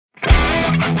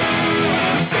Welcome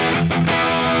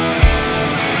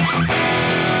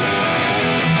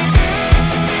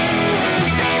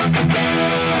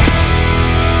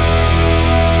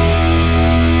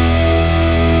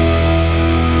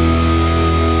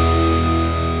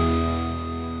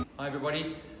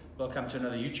to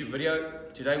another YouTube video.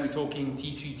 Today we're talking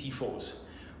T3, T4s,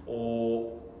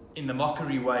 or in the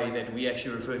mockery way that we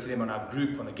actually refer to them on our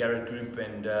group, on the Garrett group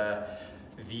and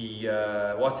the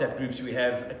WhatsApp groups, we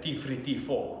have a T3,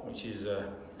 T4, which is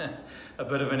a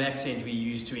bit of an accent we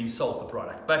use to insult the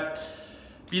product. But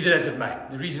be that as it may,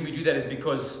 the reason we do that is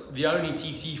because the only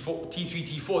T3,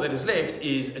 T4 that is left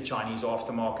is a Chinese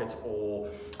aftermarket or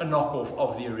a knockoff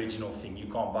of the original thing. You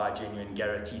can't buy a genuine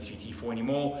Garrett T3, T4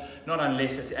 anymore, not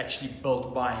unless it's actually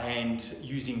built by hand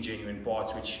using genuine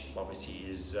parts, which obviously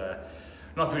is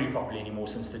not very popular anymore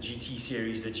since the GT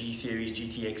series, the G series,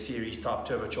 GTX series type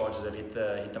turbochargers have hit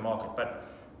the market. But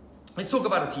let's talk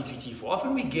about a T3, T4.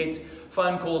 Often we get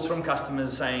phone calls from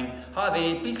customers saying, "Hi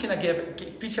there, please can I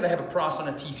have a price on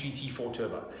a T3, T4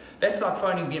 turbo?" That's like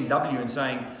phoning BMW and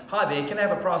saying, "Hi there, can I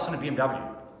have a price on a BMW?"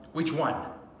 Which one?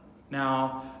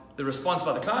 Now, the response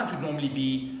by the client would normally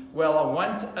be, "Well, I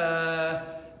want a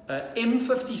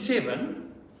M57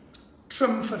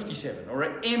 trim 57, or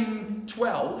an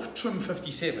M12 trim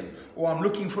 57, or I'm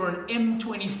looking for an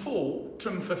M24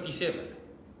 trim 57.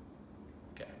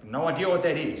 Okay, no idea what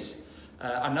that is.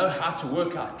 I know how to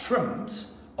work out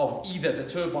trims of either the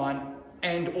turbine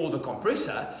and or the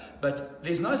compressor, but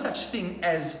there's no such thing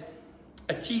as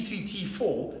a T3,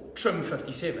 T4 trim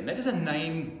 57. That is a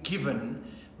name given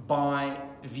by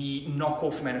the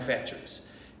knockoff manufacturers.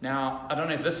 Now, I don't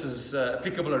know if this is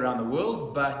applicable around the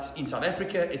world, but in South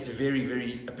Africa, it's very,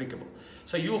 very applicable.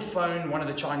 So you'll phone one of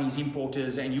the Chinese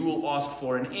importers and you will ask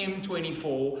for an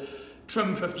M24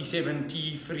 trim 57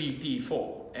 T3,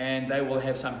 T4, and they will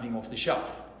have something off the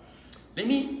shelf. Let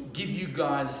me give you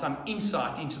guys some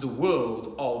insight into the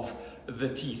world of the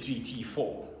T3,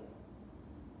 T4.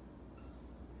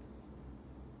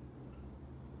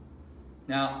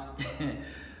 Now,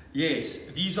 yes,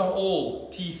 these are all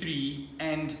T3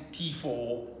 and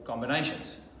T4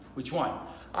 combinations. Which one?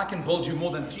 I can build you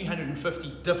more than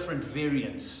 350 different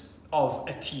variants of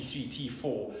a T3,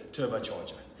 T4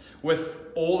 turbocharger with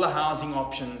all the housing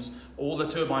options, all the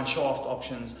turbine shaft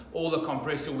options, all the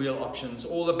compressor wheel options,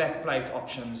 all the backplate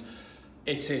options,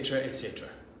 etc., etc.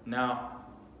 Now,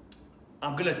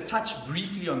 I'm going to touch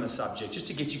briefly on the subject just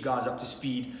to get you guys up to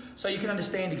speed so you can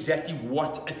understand exactly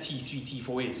what a T3,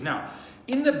 T4 is. Now,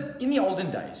 in the olden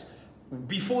days,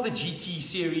 before the GT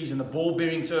series and the ball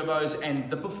bearing turbos and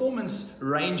the performance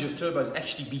range of turbos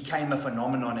actually became a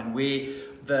phenomenon, and where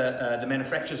the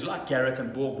manufacturers like Garrett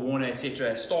and Borg Warner,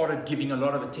 etc., started giving a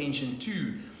lot of attention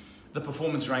to the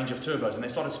performance range of turbos, and they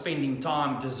started spending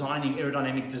time designing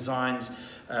aerodynamic designs,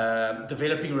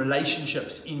 developing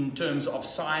relationships in terms of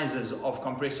sizes of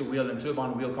compressor wheel and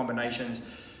turbine wheel combinations.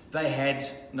 They had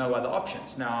no other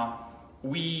options. Now,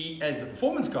 we, as the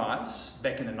performance guys,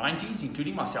 back in the 90s,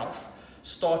 including myself,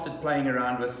 started playing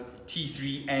around with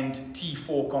T3 and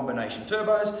T4 combination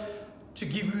turbos to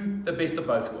give you the best of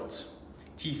both worlds.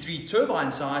 T3 turbine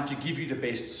side to give you the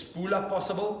best spooler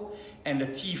possible, and the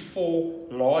T4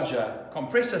 larger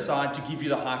compressor side to give you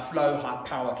the high flow, high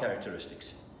power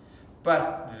characteristics.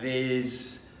 But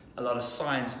there's a lot of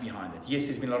science behind it. Yes,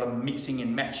 there's been a lot of mixing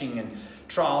and matching and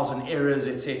trials and errors,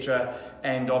 etc.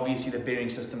 And obviously the bearing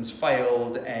systems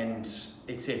failed and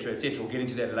etc., etc. We'll get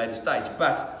into that at a later stage.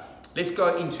 But let's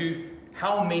go into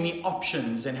how many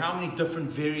options and how many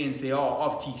different variants there are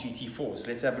of T3, T4s.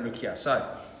 Let's have a look here. So,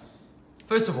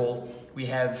 first of all, we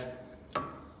have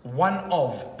one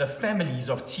of the families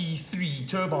of T3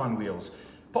 turbine wheels.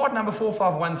 Part number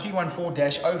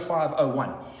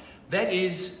 451314-0501. That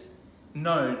is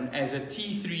known as a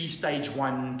T3 stage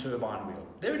 1 turbine wheel.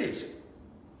 There it is.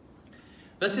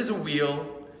 This is a wheel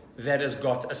that has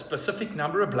got a specific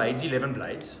number of blades, 11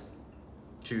 blades.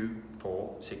 2,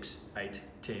 4, 6, 8,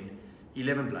 10,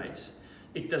 11 blades.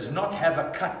 It does not have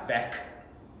a cutback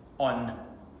on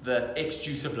the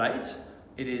X-juicer blades.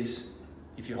 It is,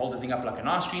 if you hold the thing up like an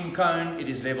ice cream cone, it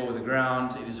is level with the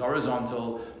ground, it is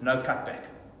horizontal, no cutback.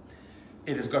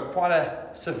 It has got quite a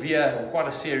severe or quite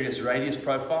a serious radius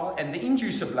profile, and the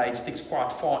inducer blade sticks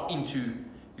quite far into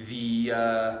the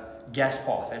gas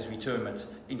path, as we term it,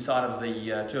 inside of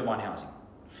the turbine housing.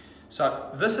 So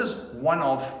this is one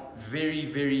of a very,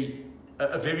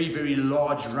 very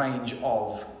large range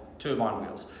of turbine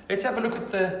wheels. Let's have a look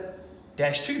at the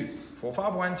dash 2,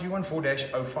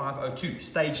 451314-0502,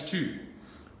 stage 2.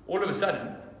 All of a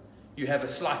sudden, you have a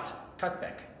slight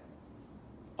cutback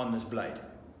on this blade.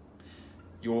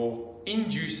 Your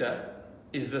inducer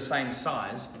is the same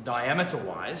size,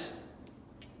 diameter-wise,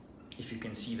 if you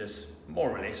can see this more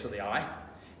or less with the eye,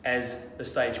 as the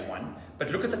stage 1. But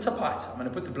look at the tip height. I'm going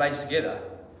to put the blades together.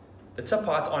 The tip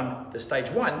height on the stage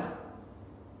 1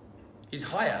 is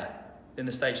higher than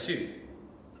the stage 2.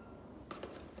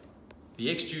 The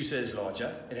X-juicer is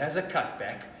larger. It has a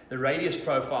cutback. The radius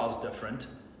profile is different.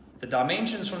 The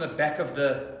dimensions from the back of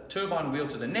the turbine wheel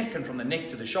to the neck, and from the neck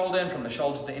to the shoulder, and from the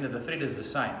shoulder to the end of the thread is the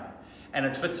same. And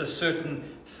it fits a certain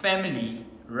family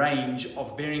range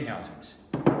of bearing housings.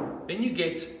 Then you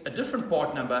get a different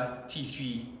part number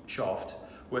T3 shaft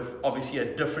with obviously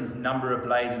a different number of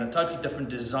blades and a totally different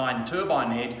design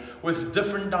turbine head with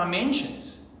different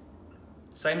dimensions.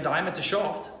 Same diameter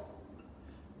shaft,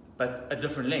 but a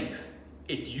different length.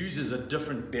 It uses a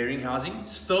different bearing housing,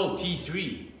 still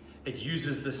T3. It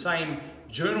uses the same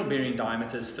journal bearing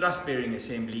diameters, thrust bearing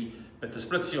assembly, but the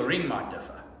split seal ring might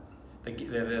differ.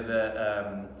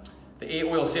 The air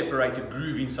oil separated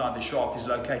groove inside the shaft is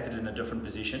located in a different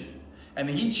position, and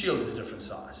the heat shield is a different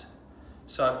size.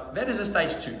 So that is a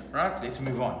stage 2, right? Let's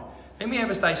move on. Then we have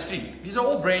a stage 3. These are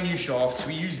all brand new shafts.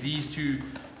 We use these to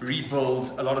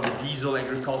rebuild a lot of the diesel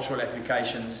agricultural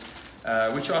applications,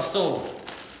 which are still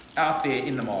out there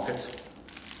in the market.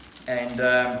 And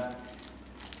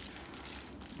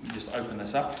just open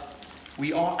this up. We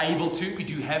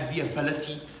do have the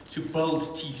ability to build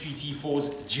T3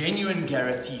 T4s, genuine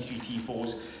Garrett T3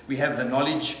 T4s. We have the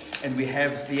knowledge and we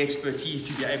have the expertise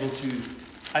to be able to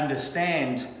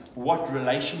understand what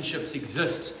relationships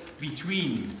exist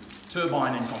between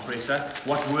turbine and compressor,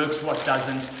 what works, what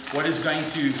doesn't, what is going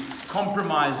to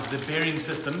compromise the bearing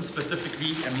system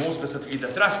specifically, and more specifically the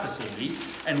thrust assembly,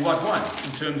 and what won't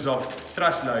in terms of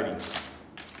thrust loading.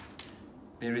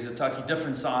 There is a totally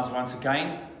different size once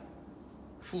again,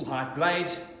 full height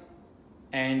blade,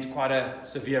 and quite a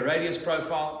severe radius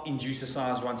profile. Inducer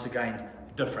size once again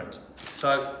different.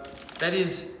 So that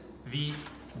is the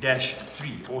dash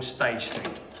 3 or stage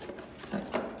 3.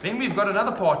 Then we've got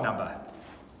another part number,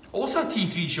 also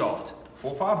T3 shaft,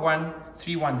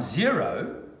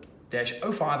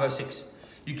 4510-310-0506.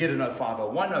 You get an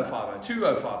 0501,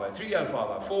 0502, 0503,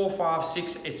 0504, 5,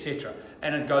 6, etc.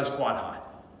 And it goes quite high.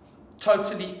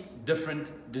 Totally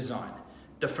different design.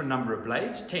 Different number of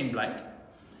blades, 10 blade.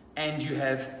 And you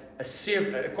have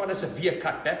quite a severe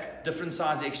cutback, different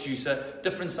size extruder,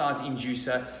 different size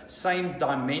inducer, same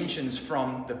dimensions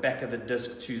from the back of the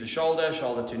disc to the shoulder,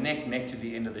 shoulder to neck, neck to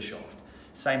the end of the shaft.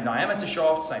 Same diameter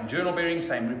shaft, same journal bearing,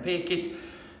 same repair kit,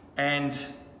 and.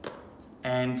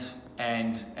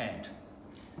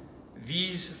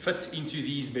 These fit into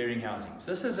these bearing housings.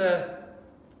 This is a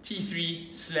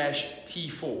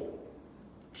T3/T4,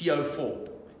 TO4,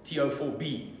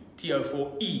 TO4B,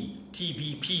 TO4E,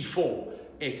 TBP4,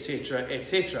 etc.,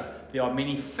 etc. There are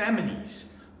many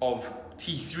families of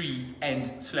T3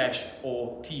 and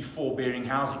or T4 bearing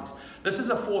housings. This is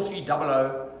a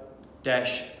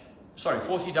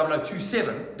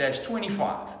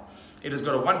 430027-25. It has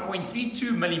got a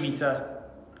 1.32 millimeter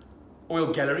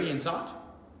oil gallery inside.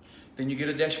 Then you get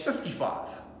a dash 55,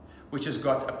 which has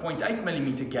got a 0.8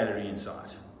 millimeter gallery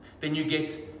inside. Then you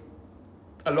get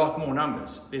a lot more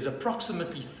numbers. There's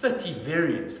approximately 30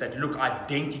 variants that look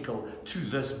identical to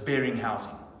this bearing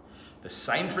housing. The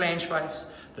same flange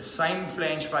face,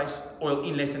 oil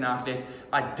inlet and outlet,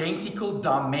 identical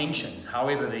dimensions.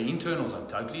 However, the internals are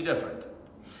totally different.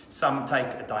 Some take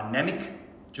a dynamic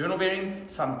journal bearing,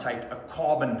 some take a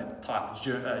carbon type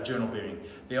journal bearing.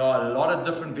 There are a lot of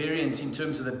different variants in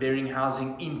terms of the bearing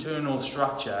housing internal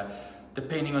structure,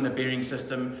 depending on the bearing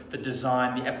system, the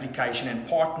design, the application, and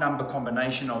part number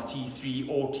combination of T3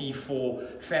 or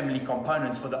T4 family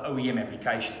components for the OEM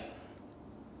application.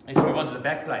 Let's move on to the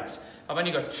back plates. I've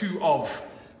only got 2 of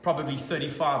probably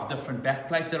 35 different back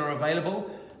plates that are available.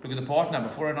 Look at the part number,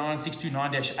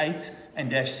 409629-8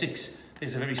 and -6.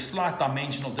 There's a very slight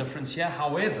dimensional difference here.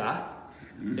 However,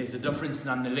 there's a difference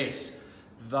nonetheless.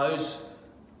 Those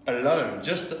alone,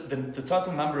 just the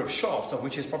total number of shafts, of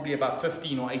which is probably about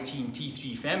 15 or 18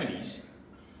 T3 families,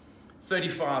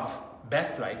 35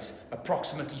 backplates,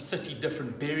 approximately 30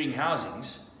 different bearing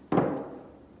housings.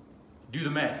 Do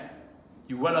the math.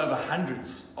 You're well over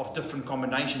hundreds of different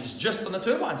combinations just on the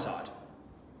turbine side.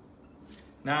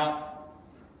 Now,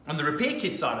 on the repair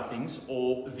kit side of things,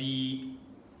 or the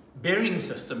bearing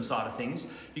system side of things,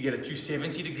 you get a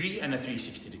 270 degree and a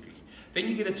 360 degree. Then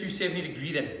you get a 270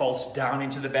 degree that bolts down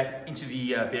into the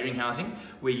bearing housing,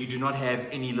 where you do not have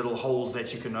any little holes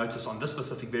that you can notice on this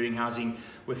specific bearing housing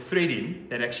with threading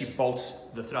that actually bolts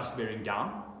the thrust bearing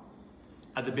down.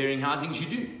 Other bearing housings you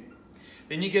do.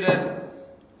 Then you get a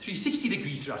 360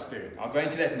 degree thrust bearing. I'll go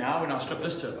into that now when I strip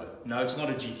this turbo. No, it's not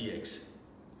a GTX.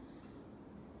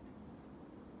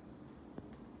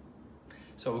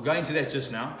 So we'll go into that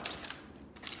just now.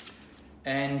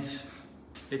 And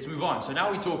let's move on. So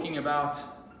now we're talking about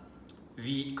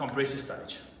the compressor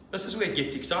stage. This is where it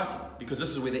gets exciting because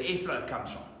this is where the airflow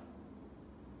comes from.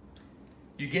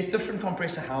 You get different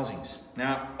compressor housings.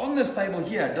 Now, on this table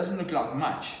here, it doesn't look like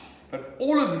much, but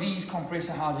all of these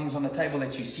compressor housings on the table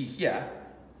that you see here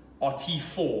are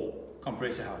T4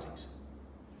 compressor housings.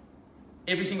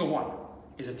 Every single one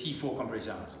is a T4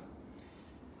 compressor housing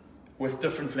with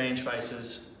different flange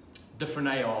faces, different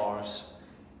ARs,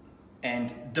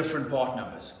 and different part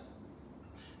numbers.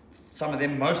 Some of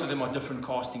them, most of them are different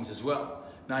castings as well.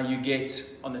 Now you get,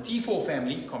 on the T4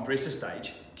 family compressor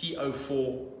stage,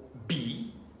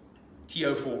 TO4B,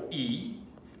 TO4E,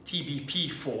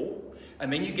 TBP4,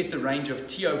 and then you get the range of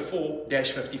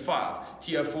TO4-55,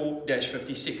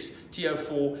 TO4-56,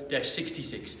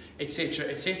 TO4-66, etc.,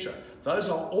 etc. Those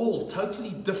are all totally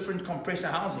different compressor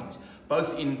housings,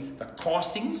 both in the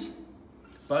castings,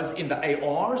 both in the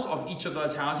ARs of each of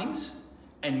those housings,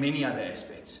 and many other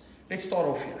aspects. Let's start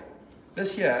off here.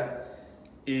 This here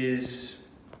is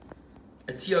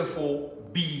a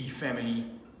TO4B family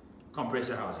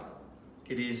compressor housing.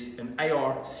 It is an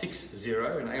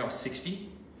AR60, an AR60,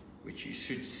 which you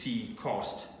should see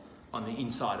cast on the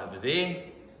inside over there.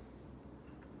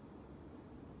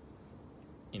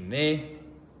 In there. I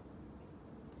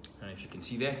don't know if you can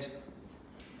see that.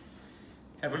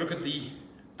 Have a look at the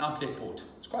outlet port.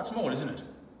 It's quite small, isn't it?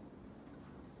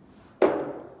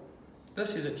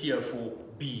 This is a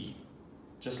TO4B,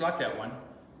 just like that one,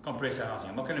 compressor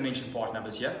housing. I'm not going to mention part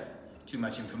numbers here, too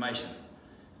much information.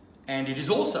 And it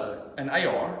is also an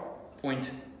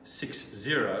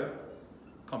AR.60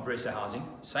 compressor housing,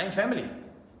 same family,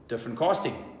 different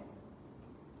casting.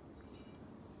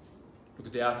 Look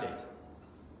at the outlet.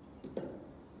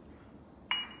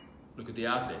 Look at the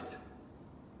outlet.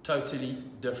 Totally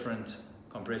different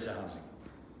compressor housing.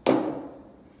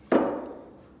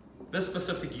 This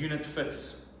specific unit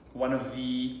fits one of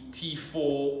the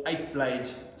T4 8-blade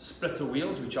splitter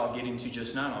wheels, which I'll get into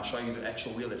just now, and I'll show you the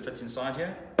actual wheel that fits inside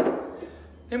here.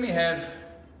 Then we have,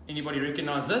 anybody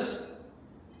recognize this?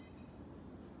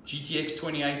 GTX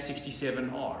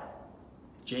 2867R,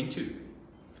 Gen 2,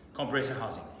 compressor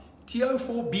housing.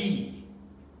 TO4B,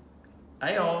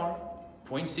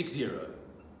 AR.60.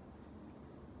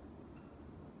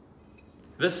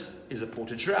 This is a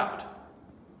ported shroud.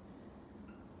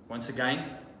 Once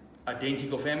again,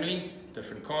 identical family,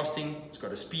 different casting. It's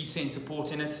got a speed sensor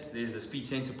port in it. There's the speed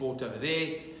sensor port over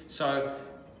there. So,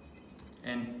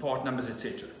 and part numbers,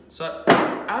 etc. So,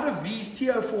 out of these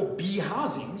TO4B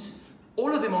housings,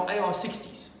 all of them are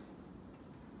AR60s.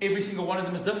 Every single one of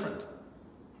them is different.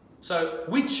 So,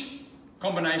 which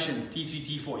combination, T3,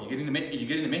 T4? You're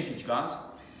getting the message, guys.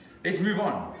 Let's move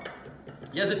on.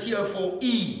 Here's a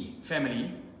TO4E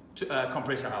family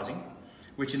compressor housing,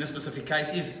 which in this specific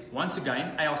case is, once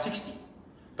again, AR60.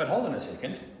 But hold on a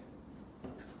second.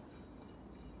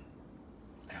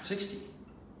 AR60.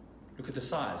 Look at the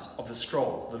size of the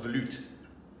scroll, the volute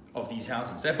of these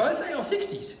housings. They're both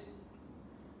AR60s.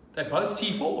 They're both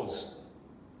T4s.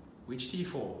 Which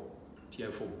T4?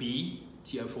 TO4B,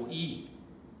 TO4E.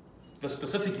 The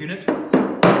specific unit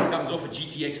comes off a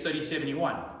GTX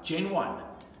 3071, Gen 1,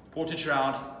 ported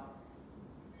shroud.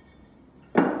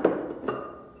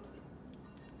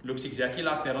 Looks exactly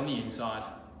like that on the inside.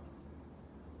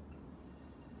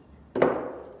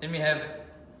 Then we have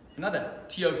another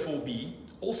TO4B,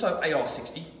 also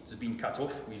AR60. This has been cut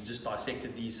off. We've just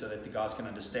dissected these so that the guys can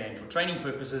understand for training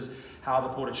purposes how the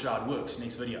ported shroud works.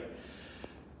 Next video.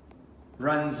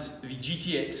 Runs the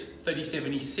GTX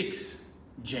 3076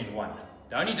 Gen 1.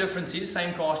 The only difference is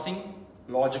same casting,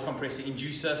 larger compressor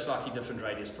inducer, slightly different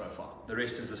radius profile. The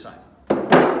rest is the same.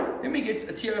 Then we get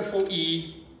a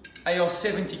TO4E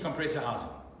AR70 compressor housing.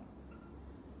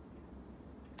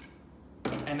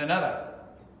 And another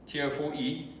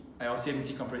TO4E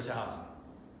AR70 compressor housing.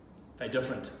 They're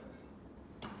different.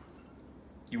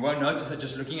 You won't notice it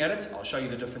just looking at it. I'll show you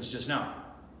the difference just now.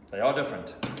 They are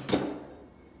different.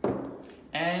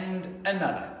 And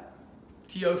another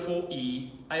TO4E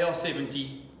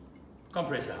AR70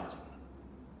 compressor housing,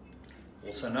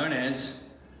 also known as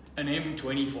an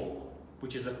M24,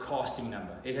 which is a casting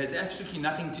number. It has absolutely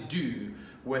nothing to do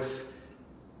with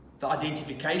the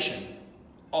identification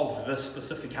of this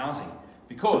specific housing,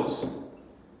 because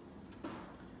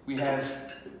we have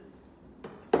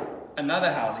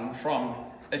another housing from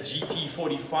a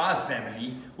GT45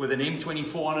 family with an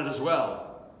M24 on it as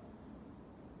well,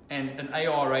 and an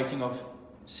AR rating of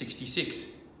 66.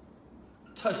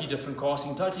 totally different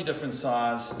casting, totally different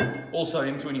size, also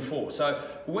M24. So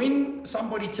when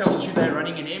somebody tells you they're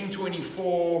running an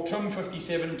M24 trim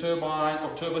 57 turbine or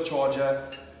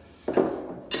turbocharger,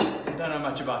 they don't know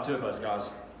much about turbos, guys.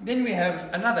 Then we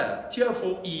have another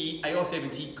TO4E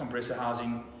AR70 compressor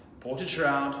housing, ported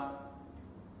shroud,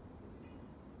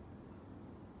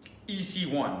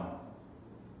 EC1,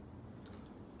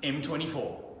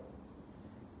 M24.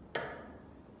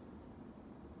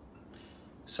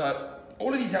 So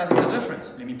all of these housings are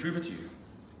different. Let me prove it to you.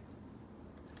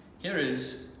 Here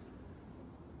is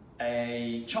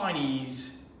a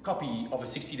Chinese copy of a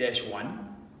 60-1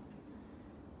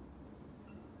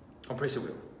 compressor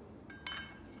wheel.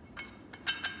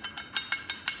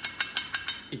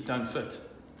 It don't fit.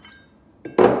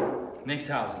 Next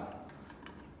housing.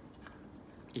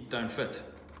 It don't fit.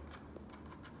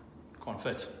 Can't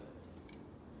fit.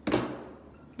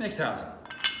 Next housing.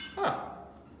 Ah,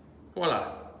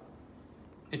 voila.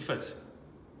 It fits.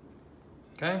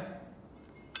 Okay?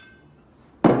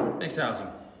 Next housing.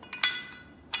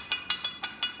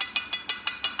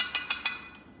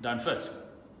 Don't fit.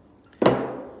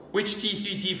 Which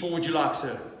T3, T4 would you like,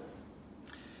 sir?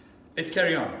 Let's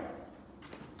carry on.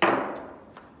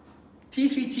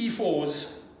 T3,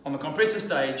 T4s on the compressor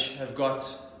stage have got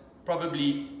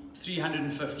probably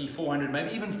 350, 400,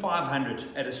 maybe even 500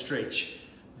 at a stretch.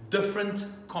 Different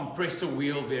compressor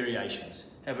wheel variations.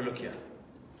 Have a look here.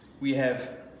 We have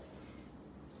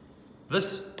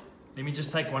this. Let me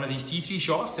just take one of these T3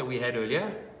 shafts that we had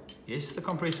earlier. Yes, the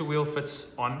compressor wheel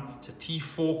fits on. It's a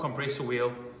T4 compressor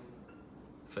wheel.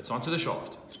 Fits onto the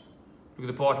shaft. Look at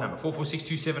the part number,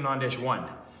 446279-1.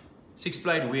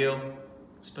 6-blade wheel,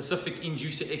 specific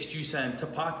inducer, exducer, and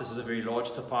tip height. This is a very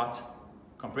large tip height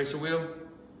compressor wheel.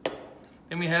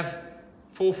 Then we have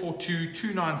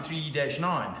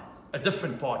 442293-9, a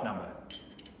different part number.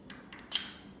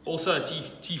 Also a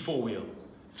T4 wheel,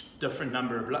 different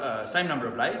number of same number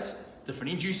of blades,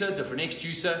 different inducer, different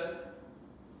exducer,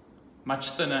 much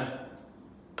thinner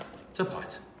tip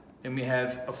height. Then we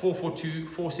have a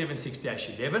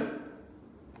 442476-11.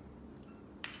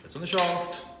 That's on the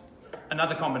shaft.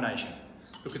 Another combination.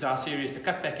 Look at how serious the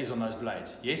cutback is on those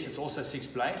blades. Yes, it's also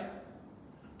 6-blade.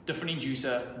 Different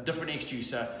inducer, different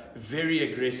exducer, very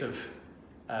aggressive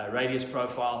radius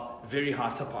profile, very high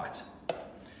tip height.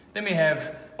 Then we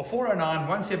have a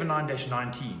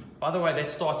 409-179-19. By the way, that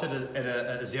starts at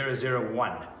a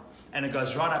 001 and it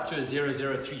goes right up to a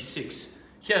 0036.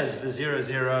 Here's the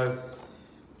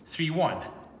 0031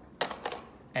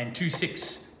 and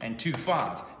 26 and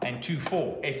 25 and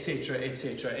 24, etc.,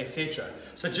 etc., etc.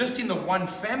 So just in the one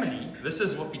family, this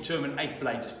is what we term an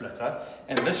 8-blade splitter,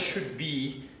 and this should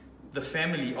be the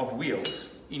family of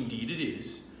wheels, indeed it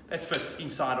is, that fits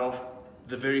inside of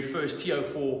the very first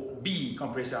TO4B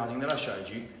compressor housing that I showed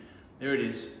you. There it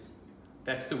is.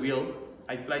 That's the wheel,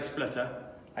 8-blade splitter,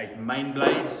 8 main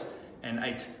blades and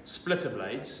 8 splitter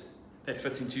blades that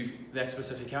fits into that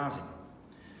specific housing.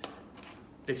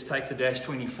 Let's take the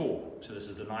 -24. So this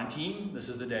is the 19, this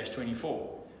is the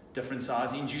 -24. Different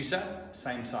size inducer,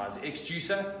 same size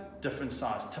exducer, different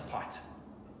size tip height,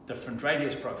 different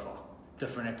radius profile,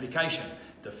 different application,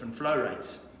 different flow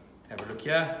rates. Have a look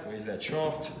here. Where's that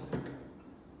shaft?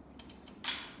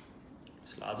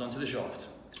 Slides onto the shaft.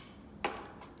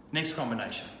 Next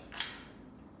combination.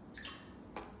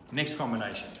 Next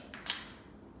combination.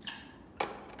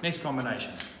 Next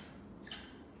combination.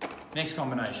 Next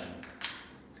combination.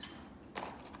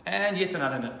 And yet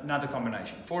another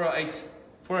combination. 408,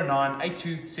 409,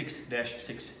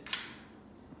 826-6.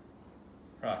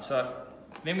 Right, so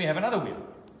then we have another wheel,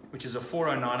 which is a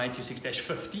 409,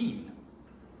 826-15.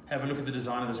 Have a look at the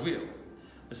design of this wheel.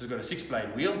 This has got a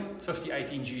 6-blade wheel,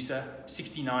 58 inducer,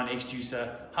 69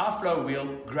 exducer, high flow wheel,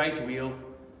 great wheel,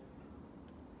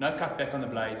 no cutback on the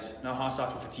blades, no high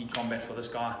cycle fatigue combat for this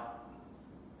guy.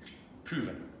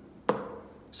 Proven.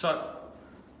 So,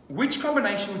 which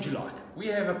combination would you like? We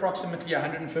have approximately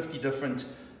 150 different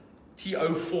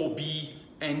TO4B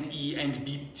and E and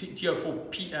B,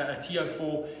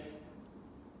 TO4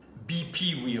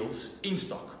 BP wheels in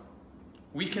stock.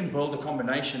 We can build a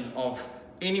combination of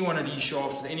any one of these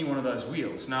shafts with any one of those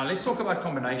wheels. Now let's talk about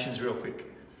combinations real quick.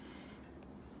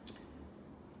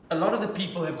 A lot of the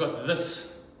people have got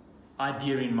this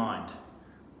idea in mind.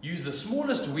 Use the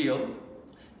smallest wheel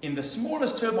in the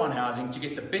smallest turbine housing to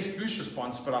get the best boost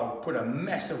response, but I'll put a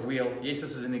massive wheel, yes,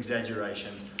 this is an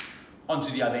exaggeration,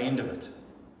 onto the other end of it,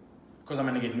 because I'm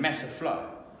going to get massive flow.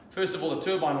 First of all, the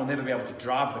turbine will never be able to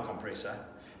drive the compressor,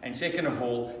 and second of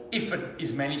all, if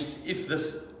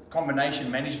this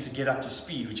combination manages to get up to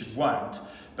speed, which it won't,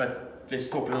 but let's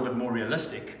talk a little bit more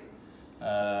realistic,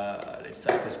 Let's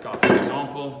take this guy for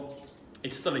example.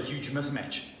 It's still a huge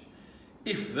mismatch.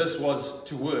 If this was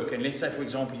to work, and let's say for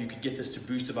example you could get this to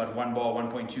boost about 1 bar,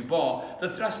 1.2 bar, the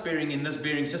thrust bearing in this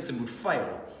bearing system would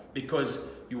fail because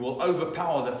you will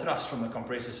overpower the thrust from the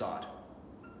compressor side.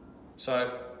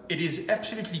 So it is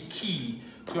absolutely key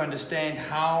to understand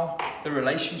how the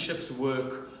relationships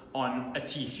work on a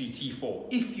T3, T4,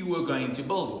 if you were going to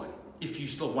build one, if you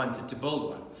still wanted to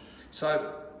build one.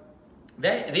 So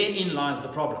therein lies the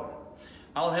problem.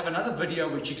 I'll have another video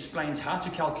which explains how to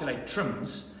calculate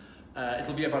trims.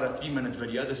 It'll be about a 3-minute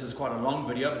video. This is quite a long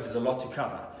video, but there's a lot to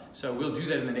cover. So we'll do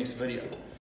that in the next video.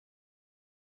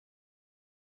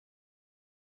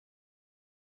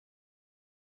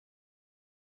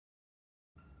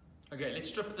 Okay, let's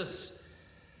strip this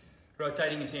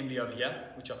rotating assembly over here,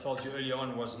 which I told you earlier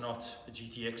on was not a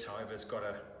GTX, however it's got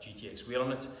a GTX wheel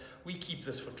on it. We keep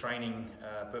this for training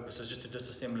purposes, just to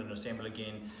disassemble and assemble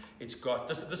again. It's got,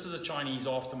 this is a Chinese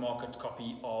aftermarket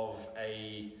copy of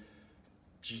a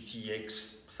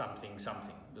GTX something.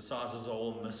 The sizes are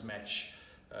all mismatch,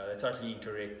 they're totally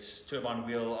incorrect. Turbine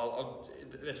wheel,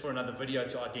 that's for another video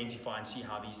to identify and see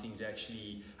how these things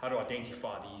actually, how to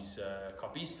identify these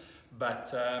copies.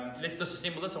 But let's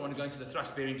disassemble this. I want to go into the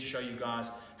thrust bearing to show you guys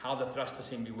how the thrust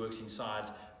assembly works inside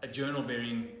a journal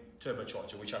bearing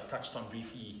turbocharger, which I touched on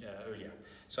briefly earlier.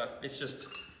 So let's just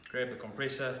grab the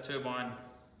compressor, turbine.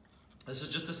 This is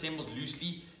just assembled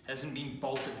loosely, hasn't been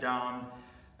bolted down.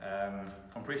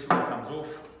 Compressor wheel comes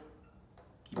off.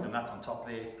 Keep the nut on top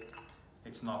there.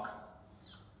 Let's knock.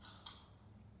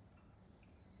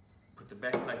 Put the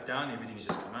back plate down, everything's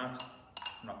just come out.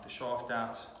 Knock the shaft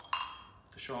out.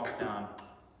 The shaft down,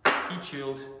 heat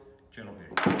shield, journal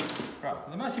bearing. Right,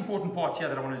 so the most important part here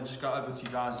that I want to just go over to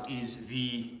you guys is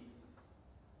the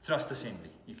thrust assembly.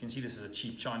 You can see this is a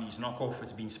cheap Chinese knockoff.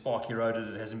 It's been spark eroded,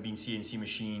 it hasn't been CNC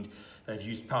machined. They've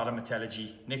used powder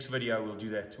metallurgy. Next video we'll do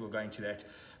that, we'll go into that.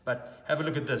 But have a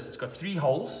look at this. It's got 3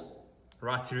 holes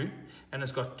right through, and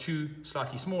it's got 2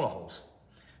 slightly smaller holes.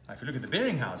 Now if you look at the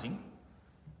bearing housing,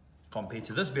 compared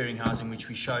to this bearing housing which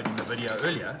we showed in the video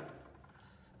earlier,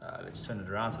 let's turn it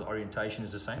around so the orientation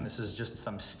is the same. This is just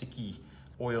some sticky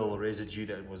oil residue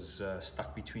that was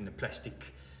stuck between the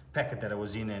plastic packet that it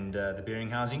was in and the bearing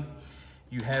housing.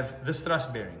 You have this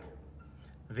thrust bearing.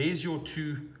 There's your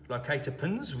 2 locator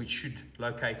pins, which should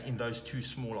locate in those 2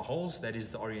 smaller holes. That is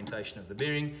the orientation of the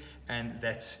bearing, and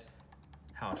that's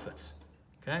how it fits.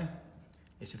 Okay,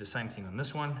 let's do the same thing on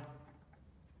this one.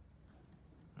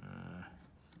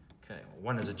 Okay,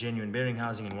 one is a genuine bearing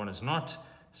housing and one is not.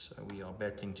 So we are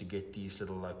battling to get these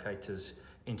little locators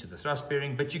into the thrust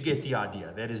bearing, but you get the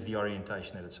idea. That is the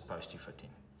orientation that it's supposed to fit in.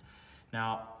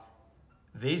 Now,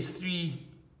 there's 3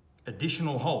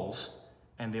 additional holes,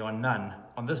 and there are none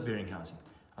on this bearing housing.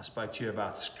 I spoke to you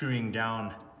about screwing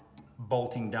down,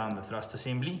 bolting down the thrust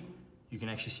assembly. You can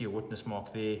actually see a witness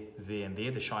mark there, and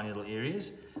there, the shiny little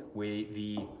areas where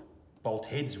the bolt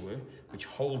heads were, which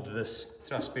hold this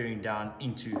thrust bearing down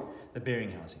into the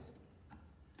bearing housing.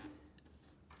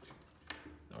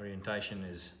 Orientation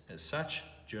is as such.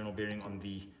 Journal bearing on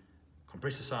the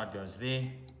compressor side goes there.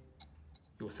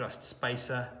 Your thrust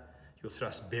spacer, your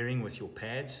thrust bearing with your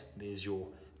pads. There's your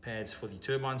pads for the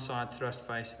turbine side thrust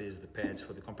face. There's the pads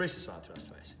for the compressor side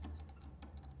thrust face.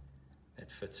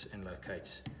 That fits and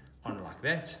locates on like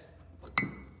that.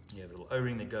 You have a little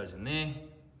O-ring that goes in there,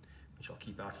 which I'll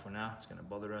keep out for now. It's going to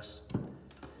bother us.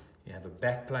 You have a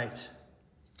back plate.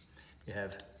 You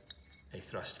have a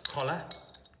thrust collar,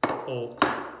 or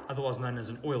otherwise known as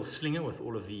an oil slinger with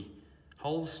all of the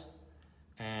holes,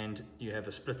 and you have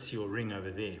a split seal ring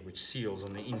over there which seals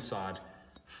on the inside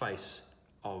face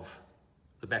of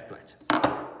the backplate.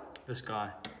 This guy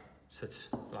sits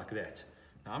like that.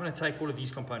 Now I'm going to take all of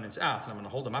these components out and I'm going to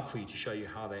hold them up for you to show you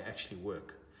how they actually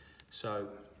work. So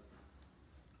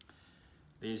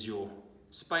there's your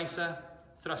spacer,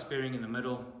 thrust bearing in the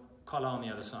middle, collar on the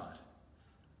other side.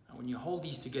 Now when you hold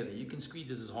these together, you can squeeze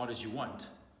this as hard as you want.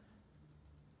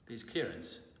 There's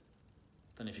clearance.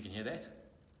 Don't know if you can hear that.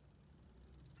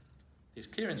 There's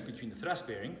clearance between the thrust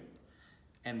bearing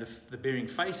and the bearing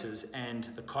faces and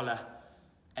the collar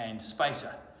and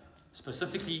spacer.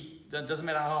 Specifically, it doesn't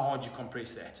matter how hard you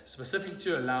compress that, specifically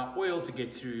to allow oil to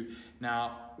get through.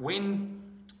 Now, when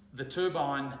the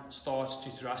turbine starts to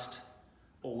thrust,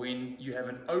 or when you have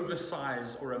an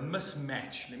oversize or a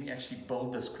mismatch, let me actually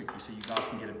build this quickly so you guys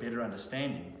can get a better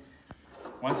understanding.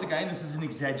 Once again, this is an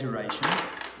exaggeration,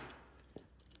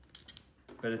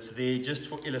 but it's there just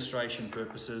for illustration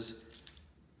purposes.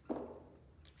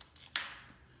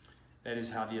 That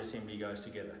is how the assembly goes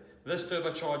together. This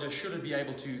turbocharger, should it be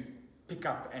able to pick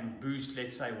up and boost,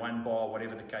 let's say 1 bar,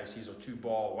 whatever the case is, or 2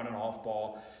 bar, 1.5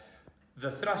 bar,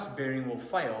 the thrust bearing will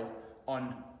fail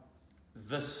on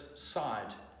this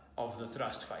side of the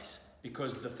thrust face,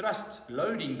 because the thrust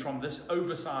loading from this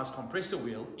oversized compressor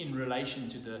wheel in relation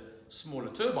to the smaller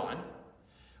turbine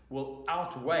will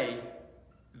outweigh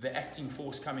the acting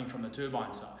force coming from the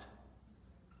turbine side.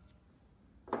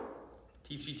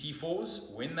 T3,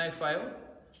 T4s, when they fail,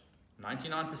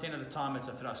 99% of the time it's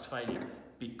a thrust failure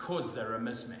because they're a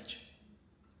mismatch.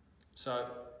 So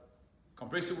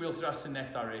compressor wheel thrust in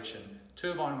that direction,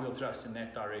 turbine wheel thrust in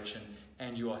that direction,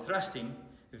 and you are thrusting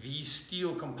these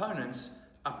steel components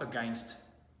up against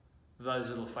those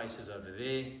little faces over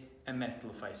there and that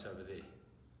little face over there.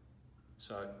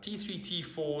 So T3,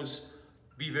 T4s,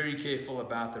 be very careful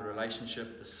about the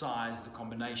relationship, the size, the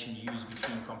combination used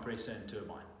between compressor and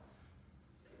turbine.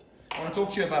 I want to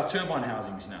talk to you about turbine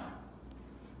housings now.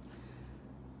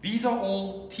 These are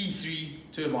all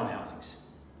T3 turbine housings.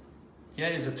 Here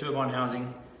is a turbine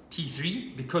housing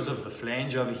T3 because of the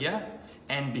flange over here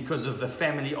and because of the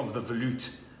family of the volute.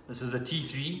 This is a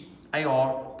T3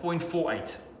 AR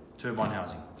 0.48 turbine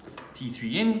housing.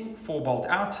 T3 in, 4 bolt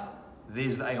out.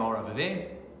 There's the AR over there.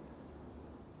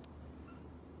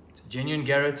 It's a genuine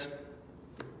Garrett.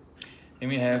 Then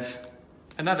we have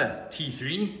another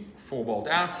T3, 4 bolt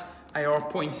out, AR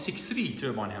 0.63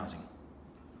 turbine housing.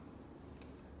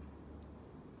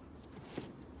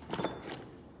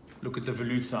 Look at the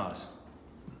volute size.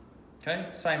 Okay,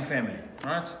 same family,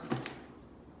 right?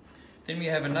 Then we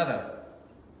have another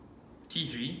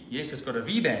T3. Yes, it's got a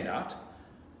V-band out.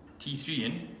 T3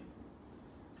 in.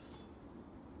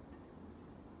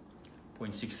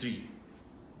 0.63.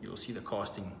 You'll see the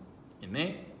casting in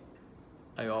there.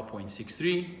 AR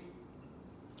 0.63.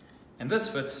 And this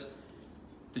fits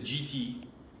the GT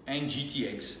and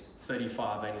GTX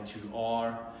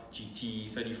 3582R,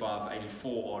 GT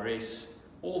 3584 RS.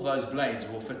 All those blades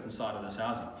will fit inside of this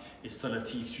housing. It's still a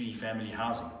T3 family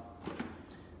housing.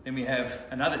 Then we have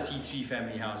another T3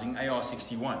 family housing,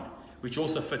 AR61, which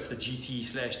also fits the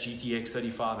GT/GTX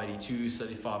 3582,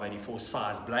 3584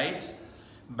 size blades,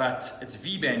 but it's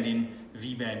V-band in,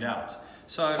 V-band out.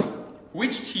 So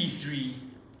which T3,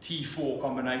 T4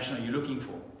 combination are you looking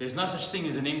for? There's no such thing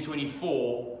as an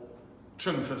M24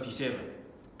 trim 57.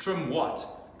 Trim what?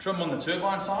 Trim on the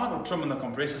turbine side or trim on the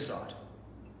compressor side?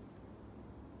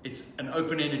 It's an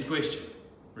open-ended question,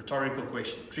 rhetorical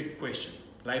question, trick question,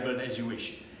 label it as you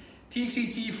wish. T3,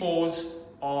 T4s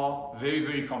are very,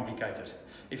 very complicated.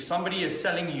 If somebody is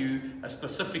selling you a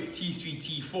specific T3,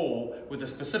 T4 with a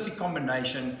specific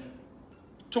combination,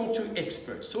 talk to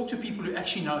experts, talk to people who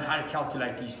actually know how to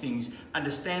calculate these things,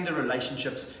 understand the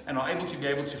relationships, and are able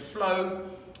to flow,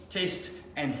 test,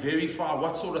 and verify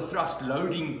what sort of thrust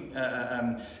loading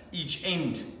each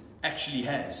end actually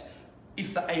has.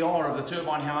 If the AR of the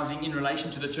turbine housing in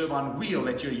relation to the turbine wheel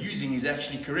that you're using is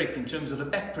actually correct in terms of the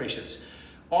back pressures,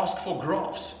 ask for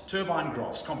graphs, turbine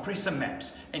graphs, compressor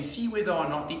maps, and see whether or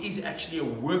not there is actually a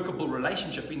workable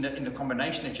relationship in the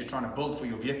combination that you're trying to build for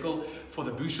your vehicle, for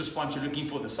the boost response you're looking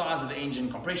for, the size of the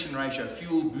engine, compression ratio,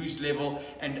 fuel, boost level,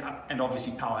 and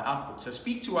obviously power output. So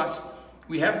speak to us.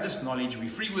 We have this knowledge. We're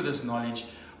free with this knowledge.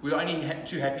 We're only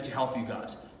too happy to help you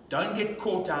guys. Don't get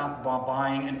caught out by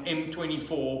buying an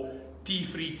M24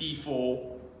 T3,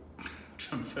 T4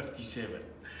 trim 57.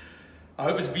 I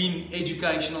hope it's been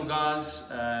educational, guys.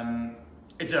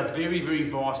 It's a very, very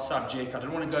vast subject. I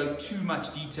don't want to go too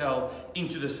much detail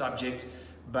into the subject,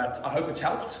 but I hope it's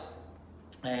helped.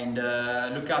 And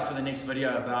look out for the next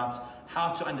video about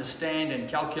how to understand and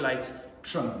calculate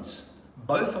trims,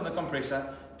 both on the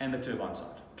compressor and the turbine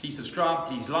side. Please subscribe,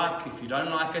 please like. If you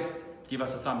don't like it, give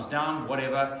us a thumbs down,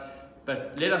 whatever.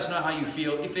 But let us know how you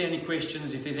feel. If there are any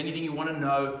questions, if there's anything you want to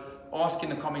know, ask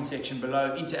in the comment section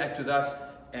below, interact with us,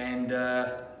 and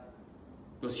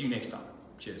we'll see you next time.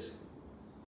 Cheers.